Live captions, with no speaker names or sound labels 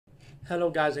Hello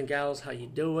guys and gals, how you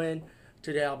doing?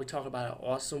 Today I'll be talking about an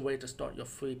awesome way to start your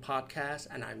free podcast,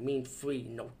 and I mean free,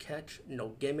 no catch, no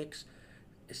gimmicks.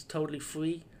 It's totally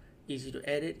free, easy to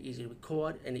edit, easy to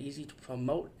record, and easy to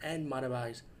promote and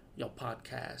monetize your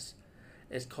podcast.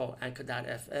 It's called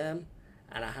Anchor.fm,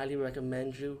 and I highly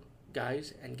recommend you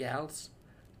guys and gals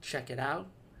check it out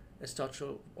and start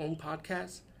your own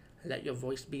podcast and let your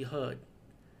voice be heard.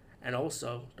 And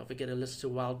also, don't forget to listen to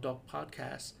Wild Dog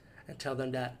Podcast and tell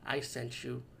them that I sent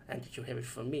you and that you hear it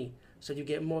from me. So you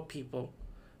get more people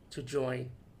to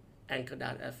join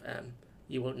Anchor.fm.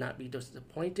 You will not be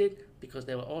disappointed because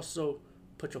they will also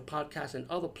put your podcast in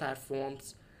other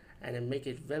platforms and then make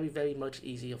it very, very much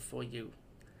easier for you.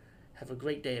 Have a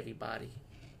great day, everybody.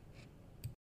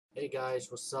 Hey guys,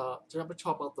 what's up? Today I'm going to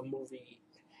talk about the movie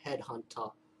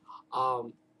Headhunter.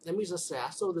 Um, Let me just say, I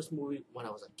saw this movie when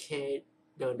I was a kid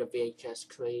during the VHS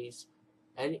craze.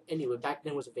 And anyway, back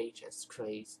then was a VHS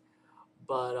craze.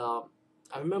 But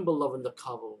I remember loving the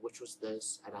cover, which was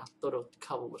this, and I thought the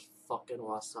cover was fucking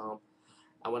awesome.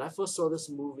 And when I first saw this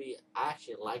movie, I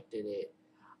actually liked it.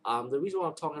 The reason why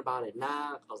I'm talking about it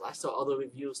now, because I saw other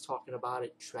reviews talking about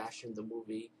it, trashing the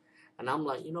movie, and I'm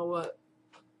like, you know what?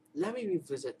 Let me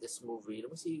revisit this movie.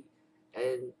 Let me see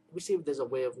if there's a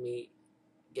way of me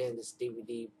getting this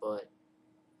DVD. But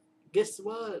guess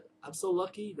what? I'm so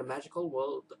lucky. The magical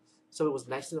world. So it was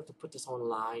nice enough to put this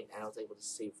online, and I was able to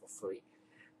see it for free.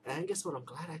 And guess what? I'm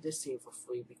glad I did see it for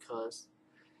free because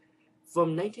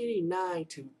from 1989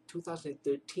 to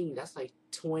 2013, that's like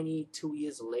 22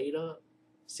 years later,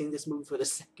 seeing this movie for the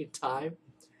second time.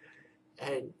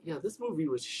 And yeah, this movie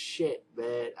was shit,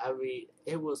 man. I mean,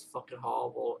 it was fucking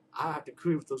horrible. I have to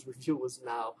agree with those reviewers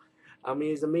now. I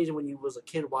mean, it's amazing when you was a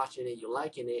kid watching it, you're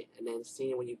liking it, and then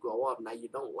seeing it when you grow up, now you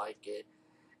don't like it.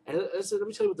 And let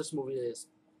me tell you what this movie is.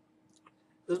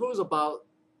 This movie is about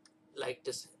like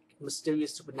this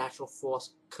mysterious supernatural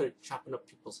force chopping up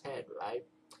people's head, right?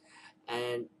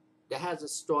 And it has a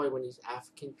story when these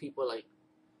African people like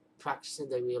practicing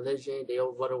their religion, they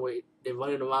all run away, they're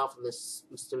running around from this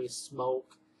mysterious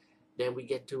smoke. Then we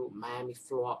get to Miami,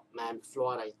 Florida,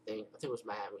 I think. I think it was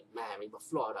Miami, but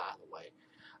Florida either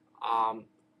way.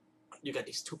 You got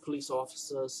these two police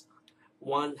officers.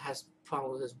 One has a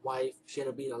problem with his wife. She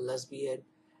ended up being a lesbian,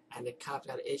 and the cop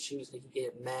got issues, and he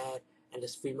get mad. And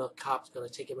this female cop's gonna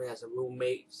take him in as a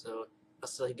roommate, so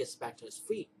until he gets back to his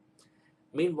feet.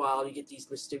 Meanwhile, you get these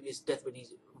mysterious deaths with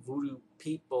these voodoo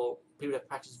people that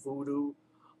practice voodoo,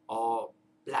 or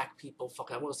black people.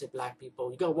 Fuck, I want to say black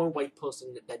people. You got one white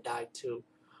person that died too,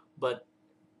 but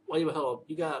well, hold up,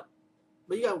 you got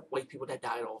white people that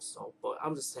died also. But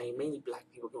I'm just saying, mainly black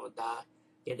people gonna die,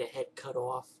 get their head cut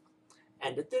off.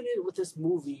 And the thing is with this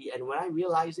movie, and when I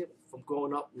realized it from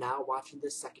growing up, now watching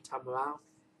this second time around,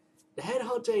 the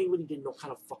Headhunter ain't really did no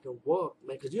kind of fucking work,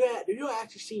 man. Because you're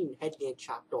actually seeing head getting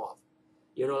chopped off.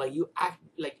 You know, like you act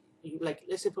like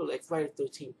let's say put like Friday the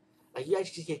 13th, like you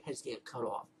actually get heads getting cut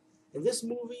off. In this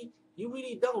movie, you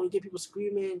really don't. You get people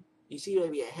screaming. You see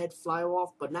maybe a head fly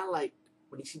off, but not like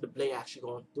when you see the blade actually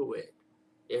going through it.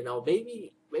 You know,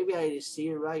 maybe I didn't see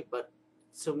it right, but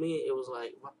to me it was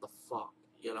like, what the fuck?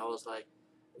 You know, it's like,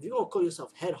 if you're gonna call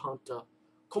yourself Headhunter,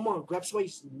 come on, grab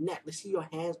somebody's neck. Let's see your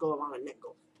hands go around the neck,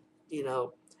 go. You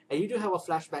know, and you do have a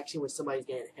flashback scene when somebody's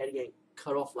head getting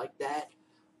cut off like that,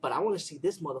 but I want to see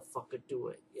this motherfucker do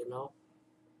it, you know.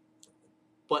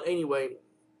 But anyway,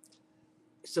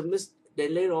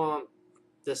 then later on,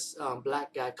 this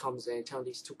black guy comes in telling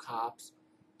these two cops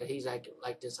that he's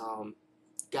like this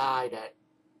guy that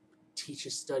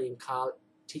teaches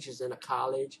in a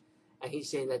college, and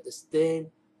he's saying that this thing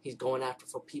he's going after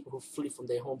for people who flee from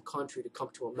their home country to come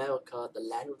to America, the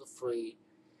land of the free,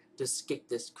 to escape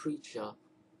this creature.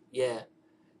 Yeah.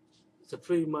 So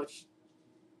pretty much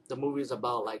the movie is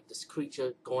about like this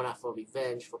creature going out for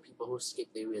revenge for people who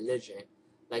escape their religion.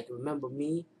 Like, remember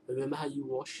me? Remember how you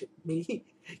worship me?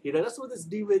 You know, that's what this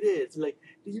demon is. Like,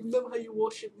 do you remember how you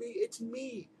worship me? It's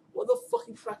me. Why the fuck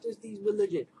you practice these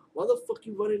religion? Why the fuck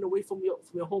you running away from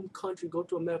your home country, go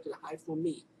to America to hide from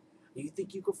me? Do you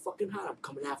think you could fucking hide? I'm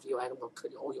coming after you, and I'm gonna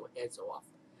cut all your heads off.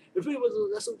 It pretty much,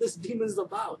 that's what this demon is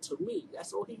about to me.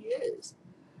 That's all he is.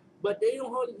 But you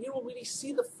don't really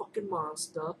see the fucking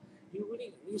monster.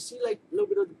 You see like a little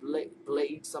bit of the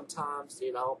blade sometimes,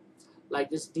 you know. Like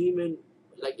this demon,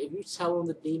 like if you tell him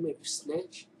the demon, if you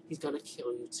snitch, he's gonna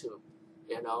kill you too,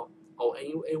 you know. Oh,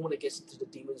 anyone that gets into the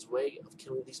demon's way of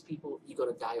killing these people, you're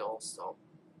gonna die also.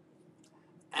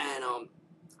 And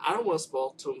I don't want to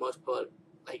spoil too much, but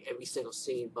like every single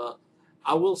scene, but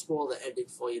I will spoil the ending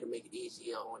for you to make it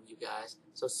easier on you guys.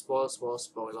 So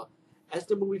spoiler. As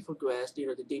the movie progressed, you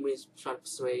know, the demon is trying to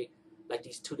persuade like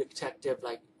these two detectives,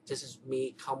 like, this is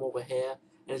me, come over here,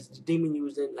 and it's the demon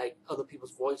using like other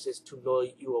people's voices to lure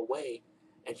you away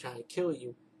and trying to kill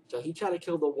you. So he tried to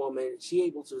kill the woman. She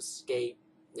able to escape,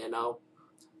 you know,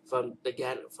 from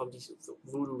these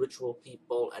voodoo ritual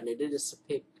people, and they did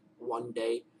disappear one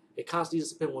day. They constantly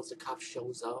disappear once the cop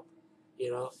shows up.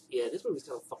 You know, yeah, this movie's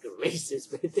kind of fucking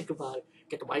racist, man. Think about it.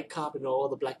 Get the white cop and all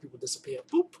the black people disappear.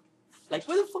 Boop. Like,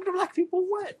 where the fuck the black people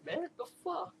went, man? The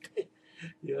fuck?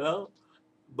 You know?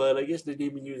 But I guess the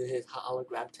demon using his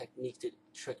hologram technique to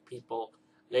trick people.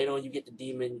 Later on, you get the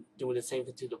demon doing the same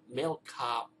thing to the male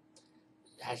cop.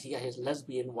 As he got his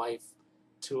lesbian wife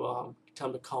to tell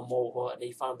him to come over, and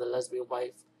he found the lesbian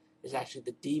wife is actually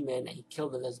the demon, and he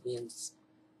killed the lesbians,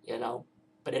 you know.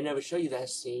 But they never show you that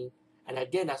scene. And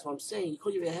again, that's what I'm saying. You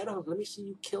call your head off. Let me see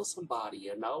you kill somebody,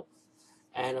 you know.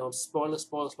 And spoiler.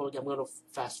 I'm gonna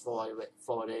fast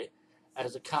forward it.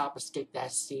 As the cop escaped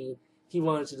that scene, he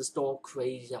went into the store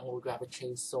crazy. I'm gonna grab a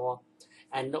chainsaw.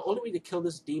 And the only way to kill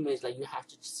this demon is like you have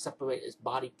to separate his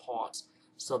body parts,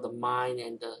 so the mind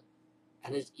and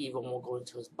his evil won't go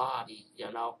into his body,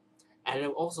 you know. And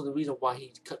also the reason why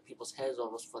he cut people's heads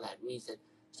off was for that reason,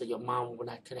 so your mind will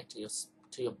not connect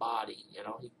to your body, you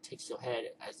know. He takes your head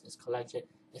as his collection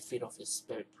and feed off his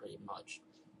spirit pretty much.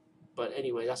 But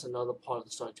anyway, that's another part of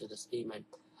the story to this demon.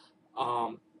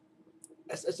 Um,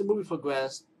 as the movie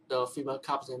progressed, the female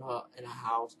cop's in her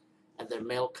house, and the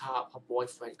male cop, her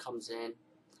boyfriend, comes in,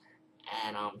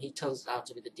 and he turns out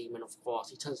to be the demon. Of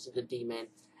course, he turns to the demon,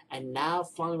 and now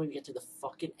finally, when we get to the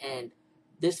fucking end,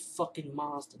 this fucking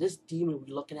monster, this demon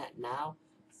we're looking at now,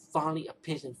 finally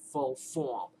appears in full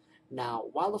form. Now,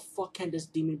 why the fuck can this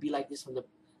demon be like this from the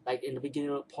like in the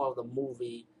beginning part of the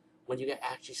movie when you can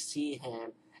actually see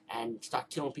him and start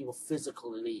killing people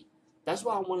physically? That's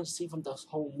what I want to see from this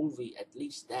whole movie, at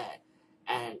least that.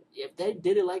 And if they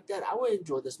did it like that, I would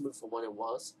enjoy this movie for what it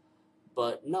was.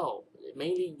 But no,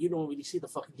 mainly you don't really see the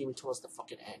fucking demon towards the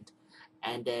fucking end.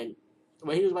 And then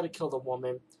when he was about to kill the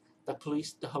woman, her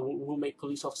roommate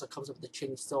police officer comes up with the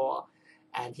chainsaw,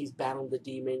 and he's battling the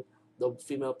demon. The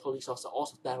female police officer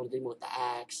also battling the demon with the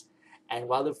axe. And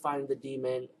while they're fighting the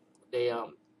demon,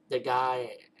 the guy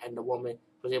and the woman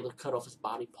was able to cut off his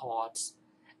body parts.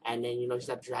 And then he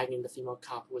started dragging the female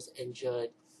cop who was injured.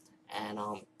 And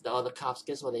the other cops,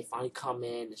 guess what? They finally come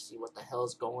in to see what the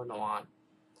hell's going on.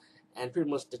 And pretty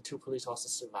much the two police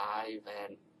officers survive,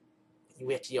 and you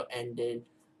get to your ending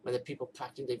when the people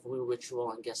practicing their voodoo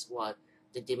ritual, and guess what?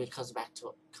 The demon come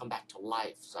back to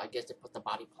life. So I guess they put the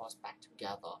body parts back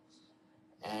together,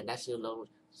 and that's a little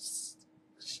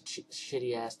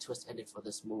shitty ass twist ending for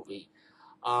this movie.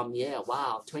 Yeah,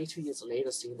 wow. 22 years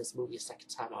later, seeing this movie a second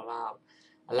time around.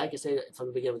 And like I said from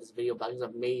the beginning of this video, but it's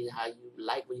amazing how you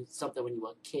like something when you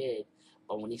were a kid,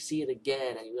 but when you see it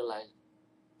again and you realize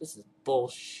this is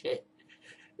bullshit.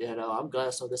 I'm glad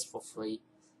I saw this for free.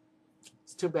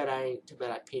 It's too bad I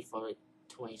paid for it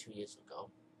 22 years ago.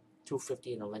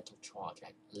 $250 in a rental charge,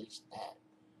 at least that.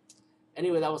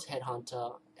 Anyway, that was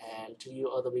Headhunter, and to you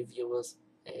other reviewers,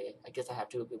 I guess I have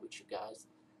to agree with you guys.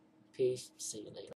 Peace. See you later.